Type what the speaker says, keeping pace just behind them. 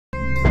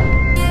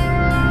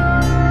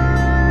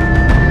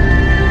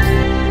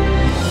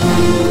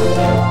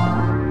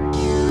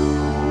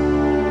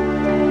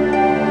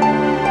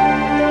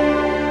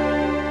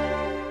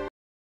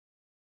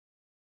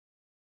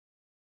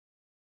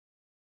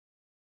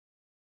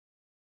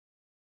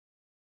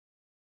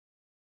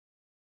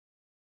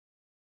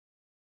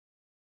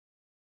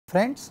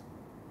Friends,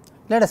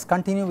 let us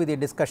continue with the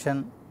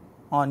discussion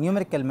on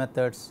numerical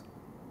methods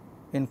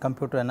in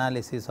computer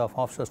analysis of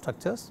offshore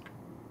structures.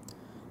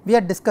 We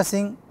are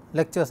discussing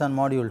lectures on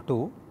module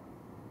 2.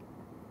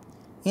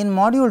 In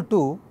module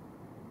 2,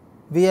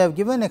 we have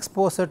given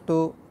exposure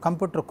to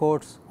computer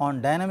codes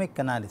on dynamic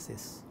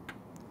analysis.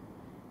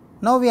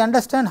 Now, we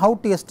understand how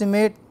to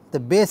estimate the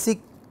basic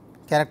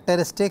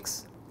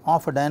characteristics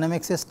of a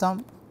dynamic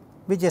system,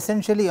 which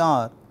essentially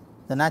are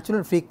the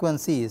natural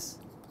frequencies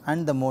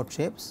and the mode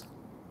shapes.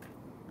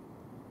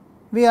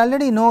 We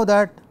already know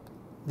that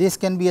these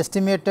can be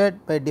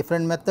estimated by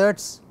different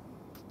methods.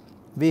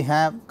 We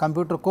have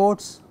computer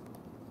codes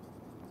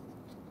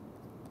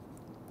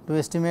to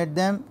estimate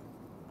them.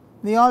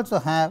 We also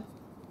have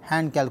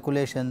hand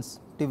calculations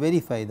to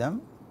verify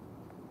them.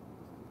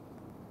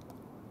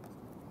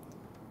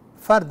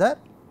 Further,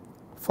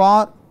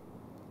 for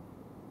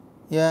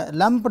a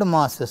lumped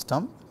mass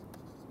system,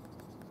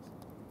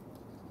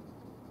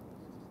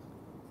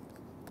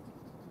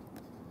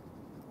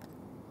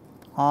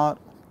 or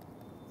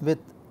with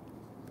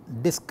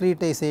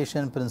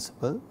discretization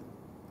principle,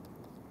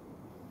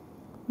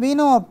 we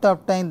know how to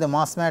obtain the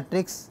mass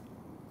matrix,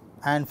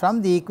 and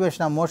from the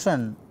equation of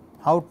motion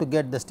how to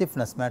get the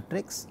stiffness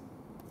matrix.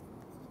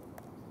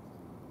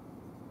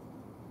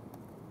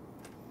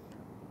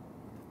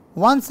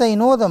 Once I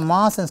know the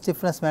mass and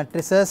stiffness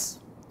matrices,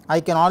 I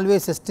can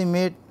always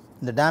estimate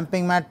the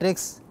damping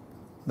matrix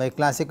by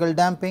classical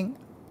damping,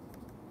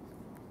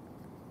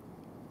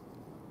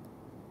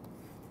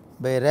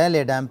 by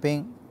Rayleigh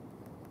damping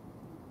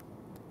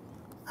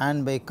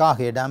and by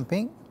Cauchy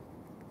damping.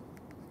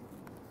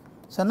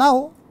 So,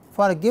 now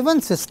for a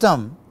given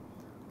system,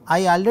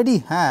 I already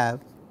have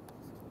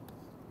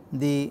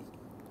the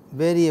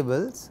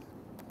variables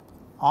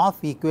of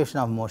equation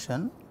of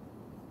motion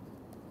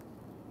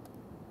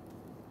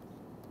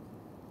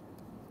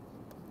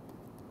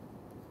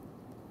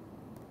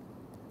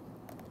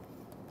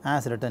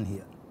as written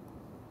here.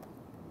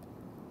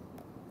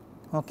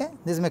 Okay.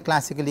 This is my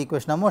classical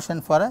equation of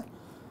motion for a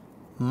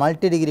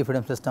multi-degree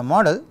freedom system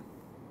model.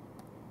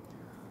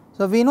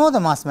 So, we know the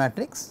mass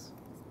matrix,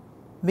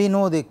 we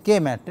know the K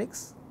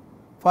matrix.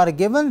 For a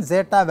given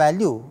zeta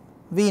value,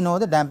 we know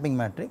the damping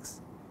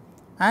matrix,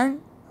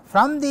 and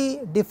from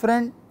the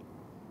different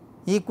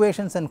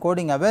equations and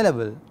coding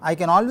available, I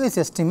can always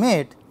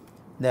estimate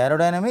the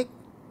aerodynamic,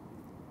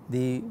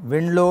 the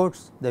wind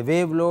loads, the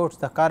wave loads,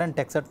 the current,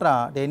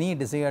 etc., at any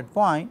desired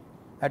point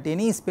at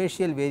any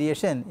spatial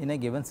variation in a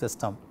given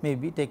system.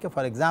 Maybe take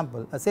for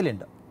example a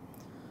cylinder.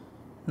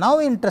 Now,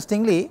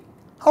 interestingly,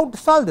 how to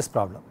solve this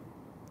problem?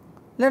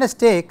 Let us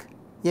take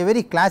a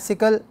very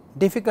classical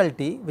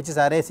difficulty which is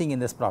arising in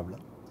this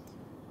problem.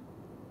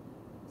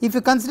 If you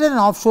consider an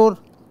offshore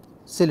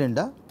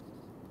cylinder,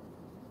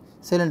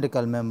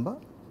 cylindrical member,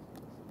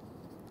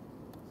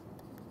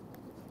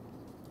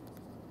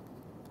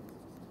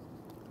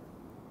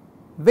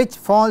 which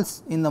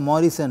falls in the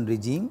Morrison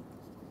regime,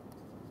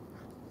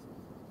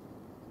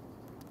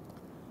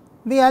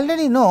 we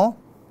already know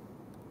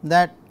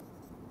that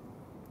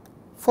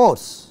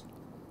force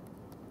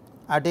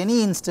at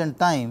any instant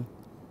time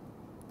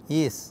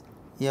is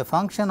a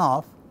function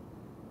of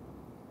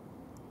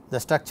the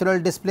structural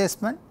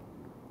displacement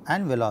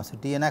and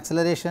velocity and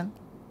acceleration.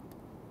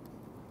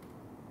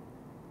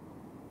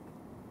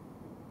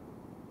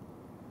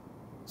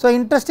 So,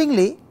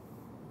 interestingly,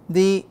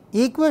 the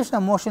equation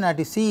of motion that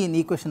you see in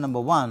equation number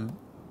 1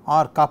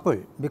 are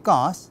coupled,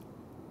 because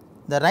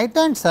the right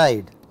hand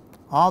side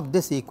of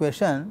this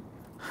equation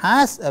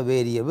has a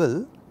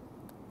variable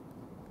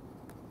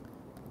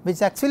which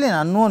is actually an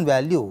unknown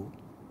value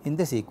in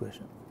this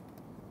equation.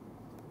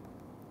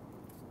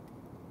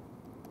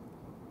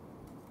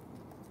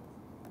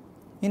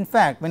 In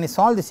fact, when you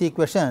solve this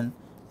equation,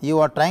 you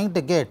are trying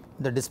to get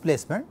the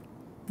displacement,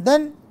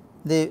 then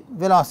the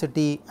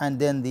velocity and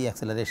then the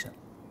acceleration.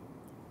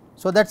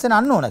 So, that is an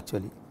unknown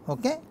actually.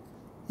 Okay.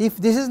 If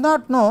this is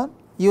not known,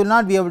 you will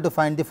not be able to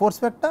find the force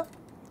vector.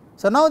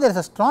 So, now there is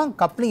a strong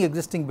coupling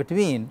existing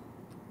between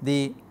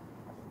the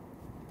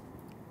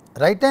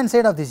right hand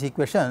side of this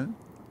equation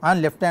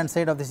and left hand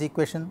side of this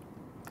equation.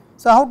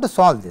 So, how to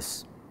solve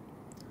this?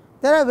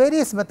 There are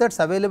various methods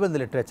available in the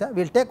literature.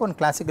 We will take one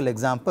classical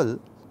example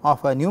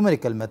of a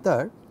numerical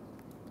method.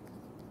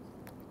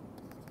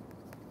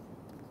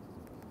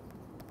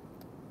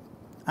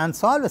 And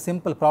solve a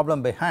simple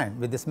problem by hand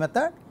with this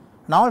method,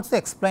 and also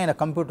explain a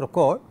computer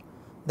code,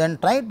 then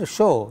try to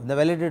show the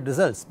validated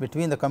results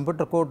between the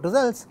computer code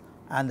results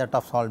and that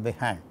of solved by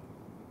hand.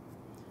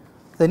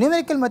 The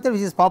numerical method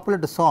which is popular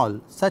to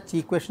solve such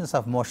equations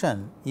of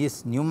motion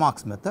is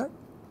Newmark's method.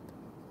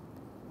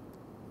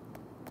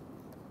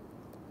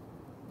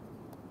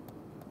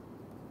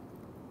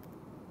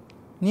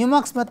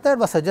 Newmark's method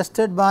was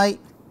suggested by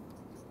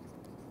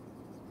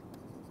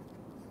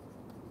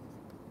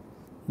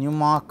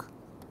Newmark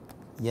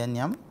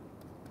NM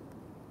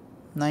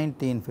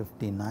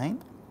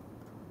 1959,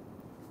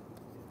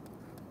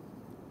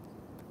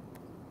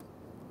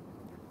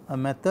 a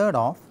method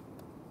of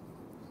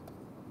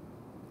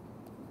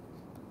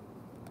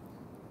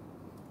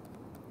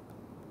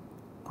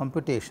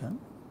computation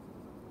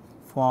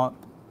for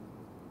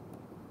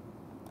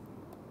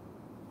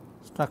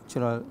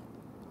structural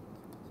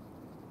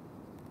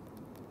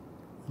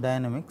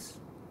dynamics,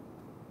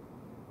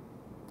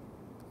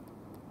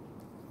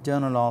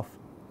 Journal of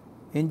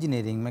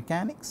Engineering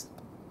Mechanics,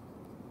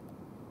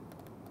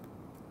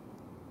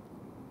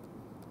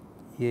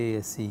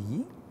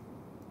 ASCE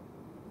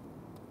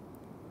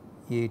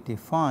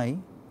 85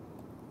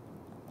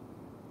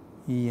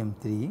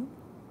 EM3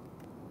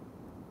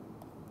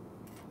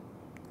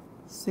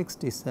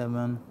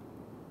 67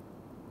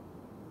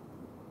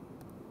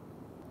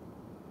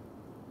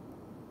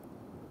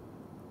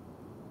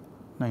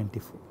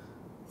 94.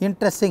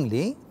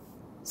 Interestingly,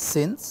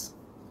 since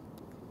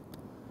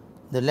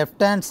the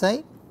left hand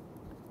side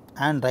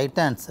and right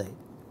hand side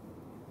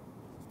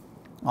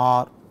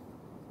are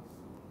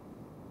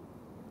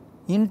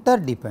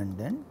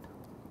interdependent,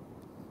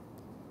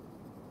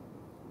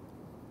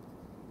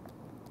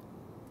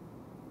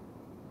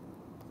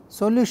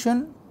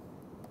 solution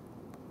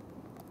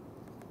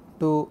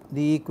to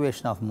the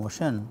equation of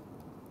motion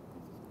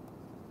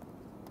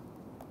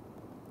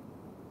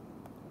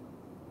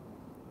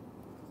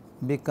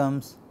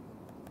becomes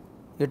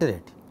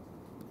iterative.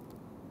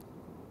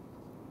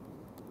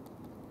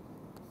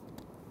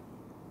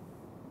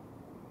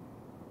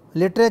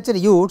 Literature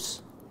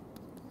uses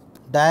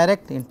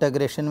direct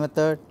integration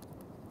method,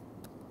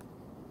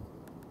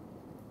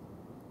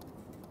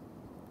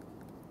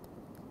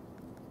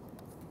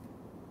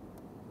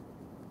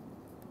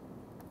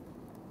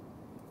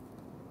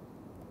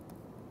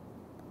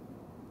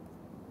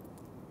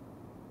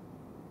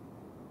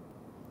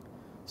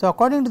 so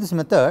according to this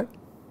method,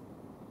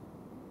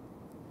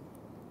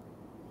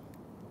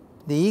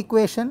 the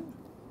equation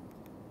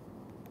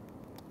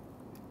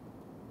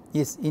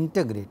is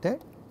integrated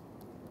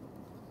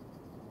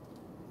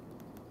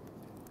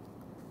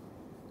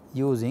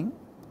using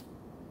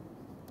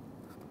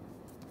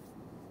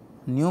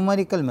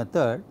numerical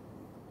method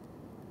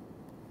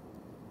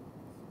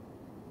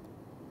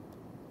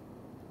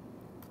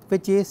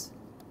which is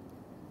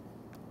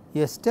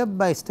a step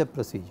by step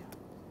procedure.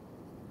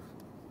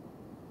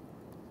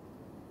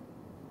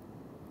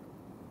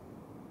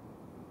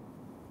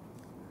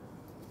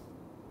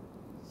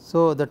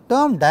 So, the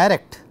term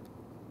direct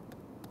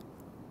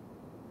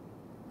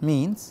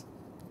means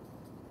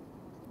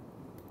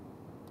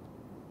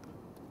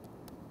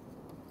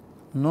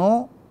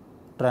no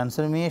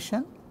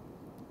transformation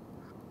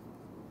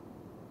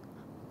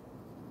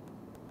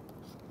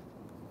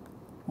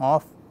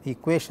of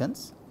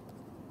equations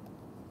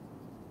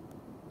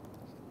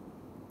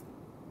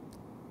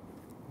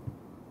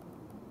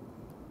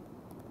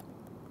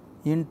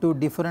into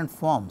different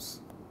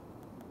forms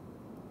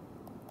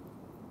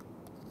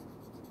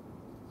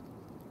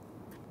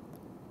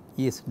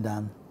is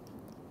done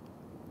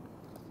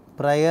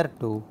prior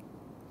to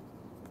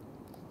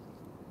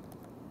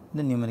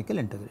the numerical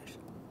integration.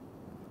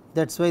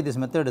 That is why this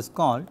method is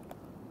called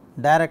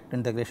direct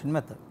integration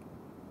method.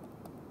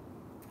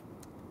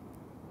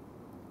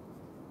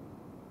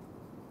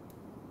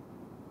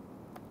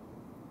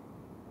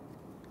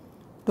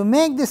 To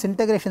make this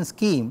integration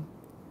scheme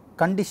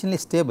conditionally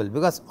stable,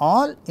 because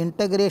all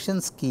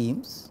integration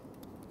schemes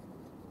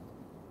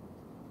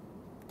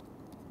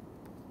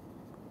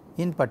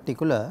in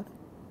particular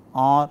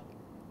or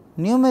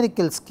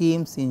numerical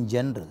schemes in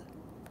general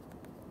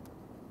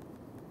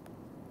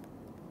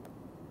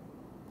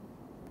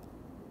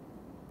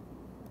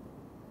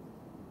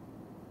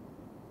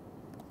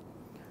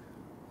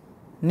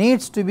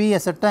needs to be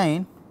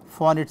ascertained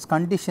for its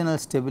conditional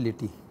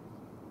stability.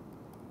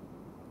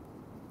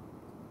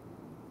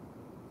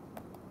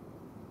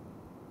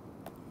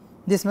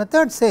 This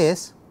method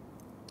says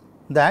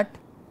that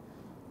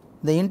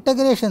the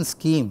integration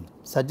scheme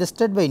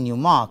suggested by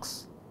Newmark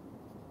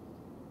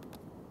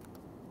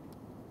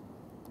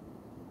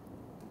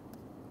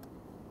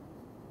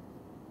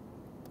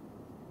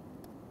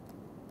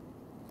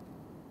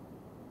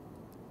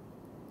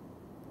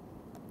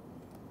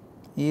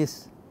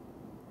is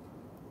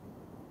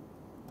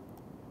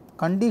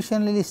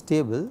conditionally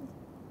stable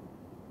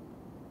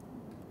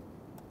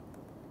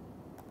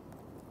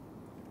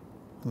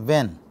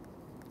when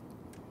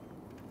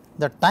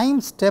the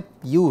time step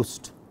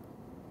used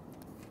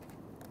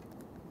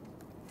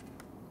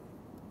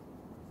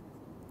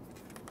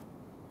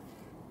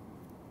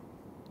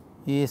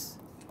is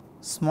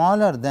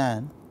smaller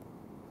than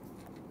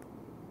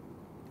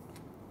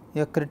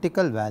a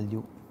critical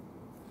value,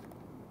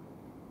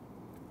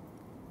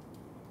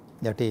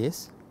 that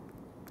is,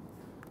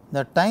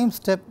 the time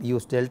step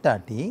used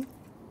delta t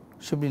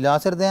should be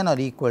lesser than or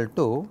equal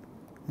to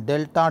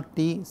delta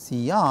t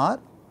CR,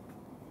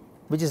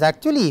 which is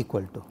actually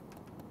equal to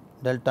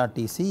delta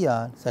t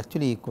CR is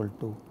actually equal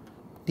to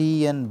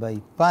T n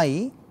by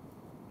pi,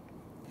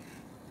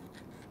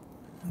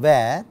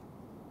 where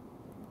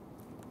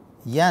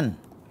n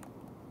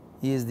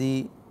is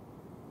the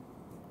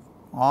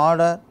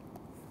order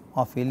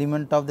of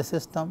element of the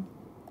system,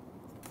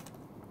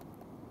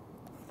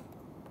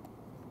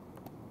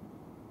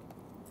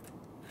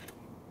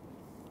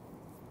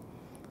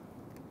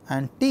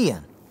 and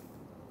Tn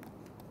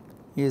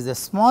is the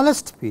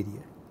smallest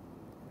period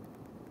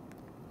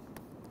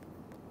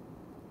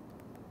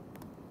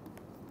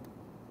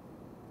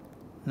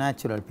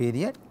natural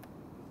period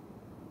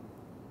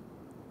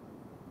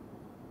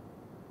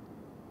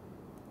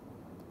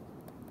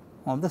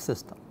of the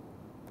system.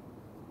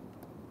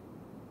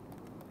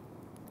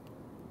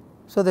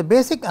 So, the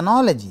basic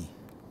analogy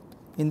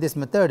in this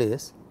method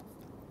is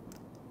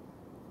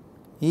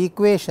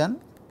equation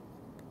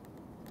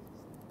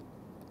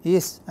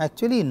is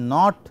actually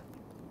not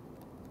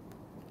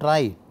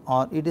tried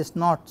or it is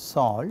not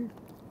solved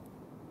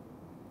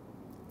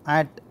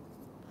at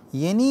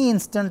any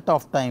instant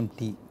of time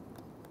t.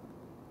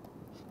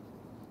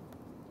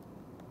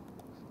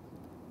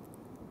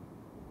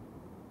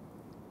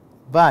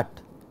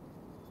 But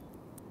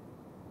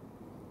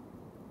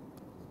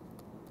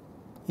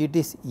it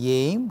is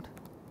aimed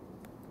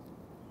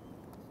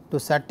to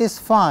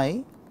satisfy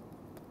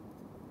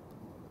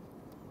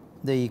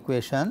the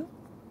equation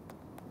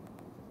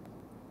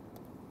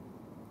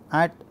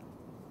at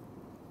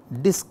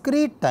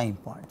discrete time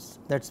points.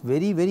 That is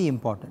very, very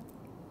important.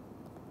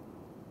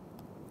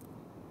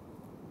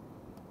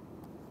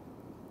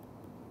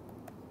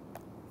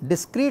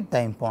 Discrete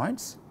time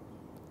points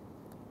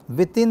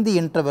within the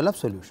interval of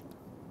solution.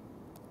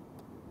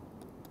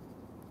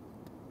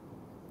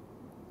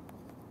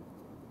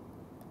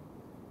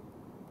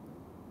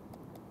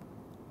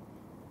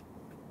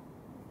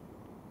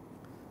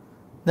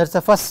 That is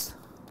the first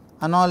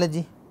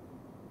analogy.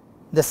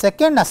 The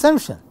second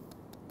assumption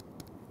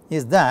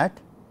is that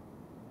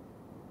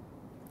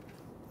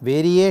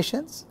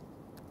variations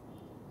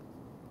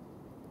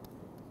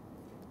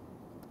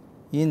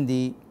in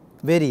the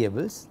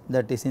variables,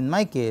 that is in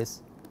my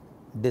case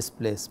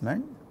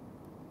displacement,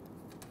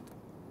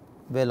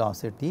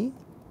 velocity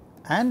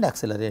and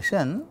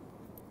acceleration,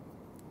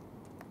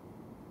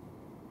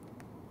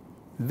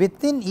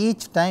 within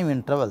each time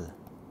interval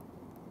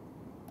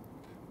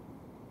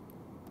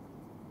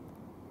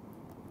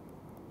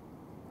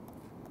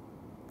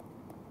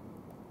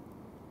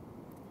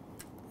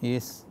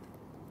is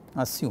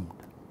assumed.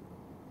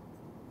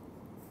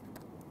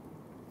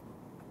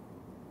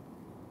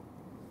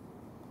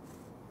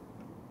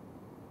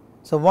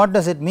 So, what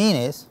does it mean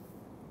is,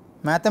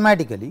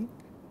 mathematically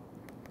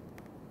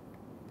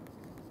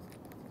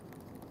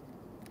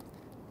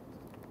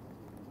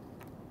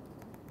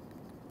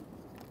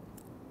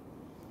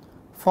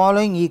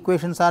following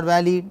equations are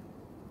valid.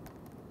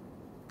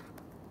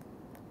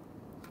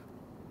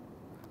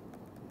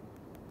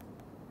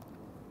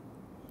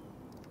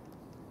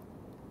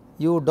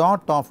 U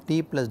dot of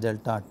t plus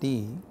delta t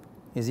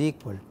is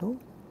equal to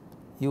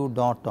u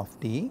dot of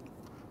t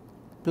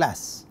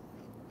plus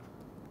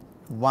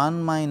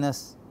 1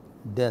 minus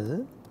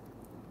del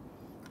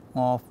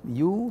of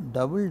u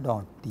double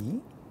dot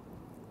t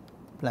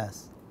plus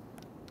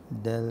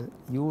del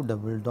u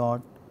double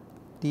dot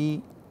t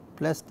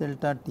plus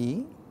delta t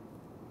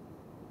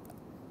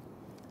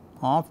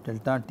of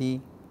delta t,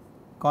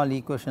 call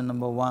equation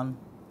number 1.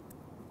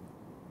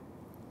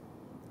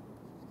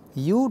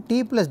 U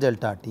t plus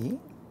delta t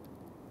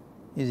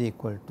is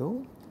equal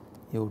to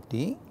u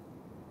t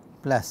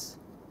plus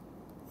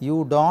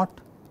u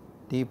dot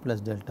t plus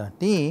delta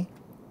t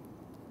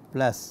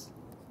plus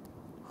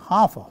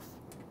half of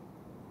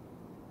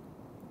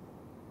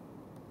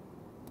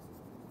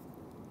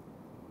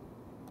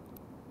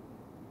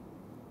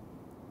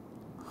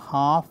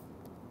half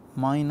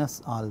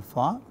minus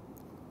alpha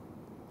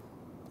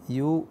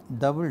u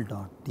double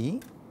dot t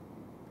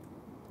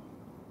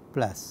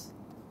plus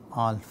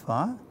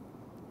alpha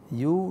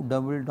u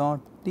double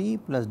dot t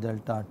plus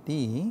delta t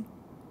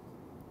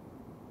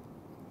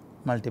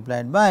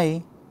multiplied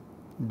by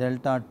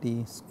delta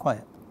t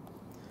square.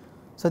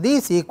 So,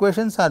 these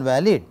equations are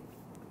valid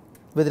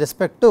with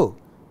respect to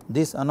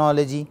this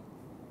analogy.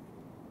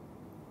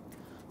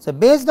 So,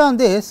 based on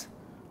this,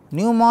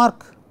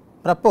 Newmark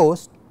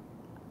proposed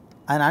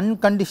an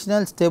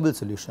unconditional stable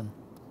solution.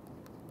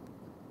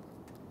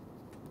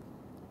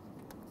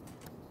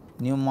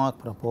 Newmark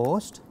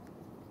proposed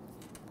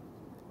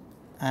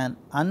an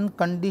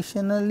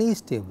unconditionally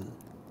stable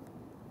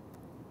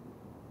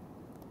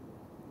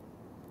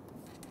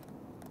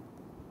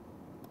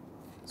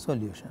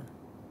solution.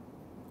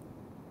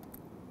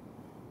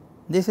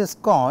 This is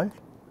called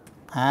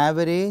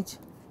average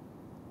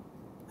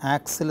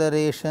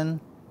acceleration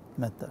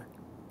method.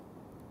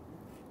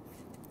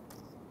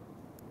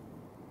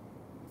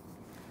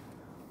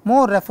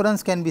 More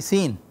reference can be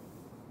seen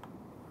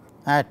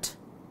at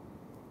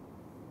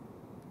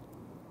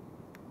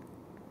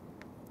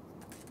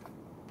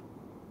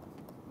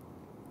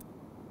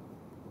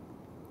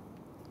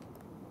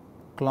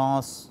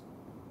Claude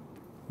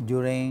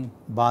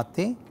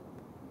Durand-Bathe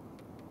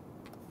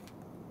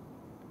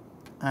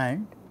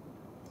and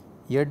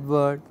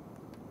Edward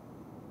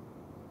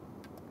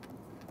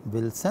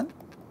Wilson,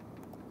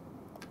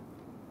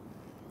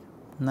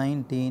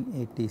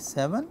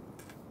 1987.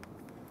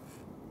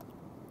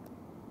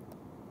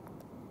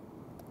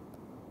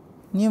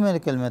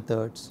 Numerical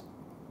methods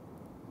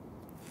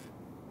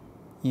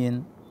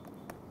in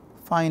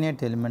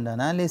finite element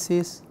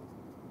analysis,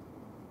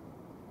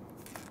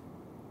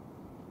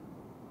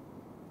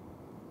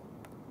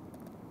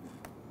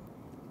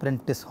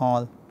 Prentice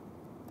Hall,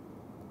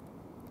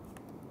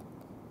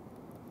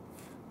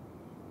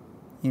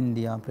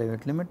 India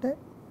Private Limited,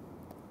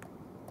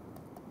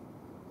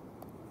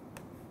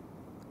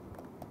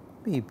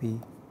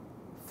 PP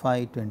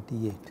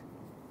 528. It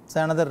is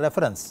another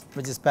reference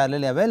which is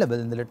parallelly available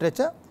in the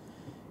literature,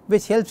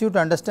 which helps you to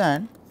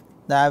understand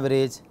the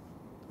average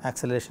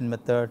acceleration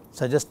method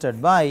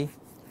suggested by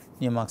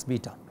Newmark's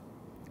beta.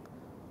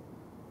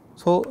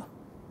 So,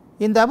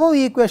 in the above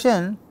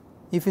equation,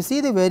 if you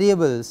see the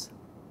variables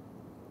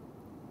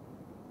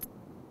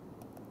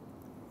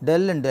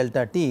del and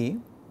delta t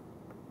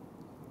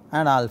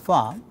and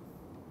alpha,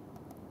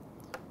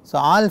 so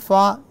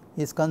alpha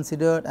is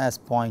considered as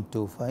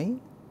 0.25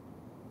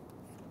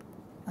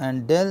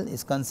 and del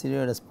is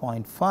considered as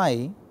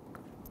 0.5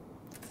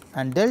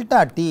 and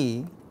delta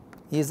t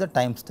is the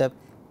time step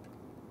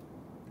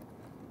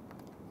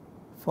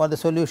for the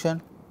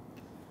solution.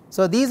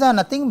 So, these are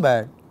nothing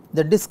but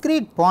the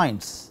discrete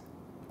points,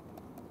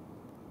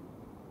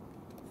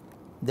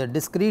 the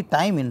discrete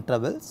time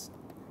intervals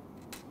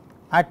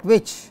at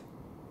which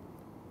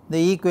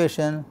the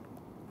equation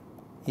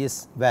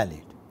is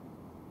valid.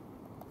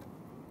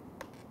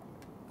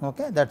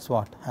 Okay, that is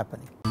what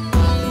happening.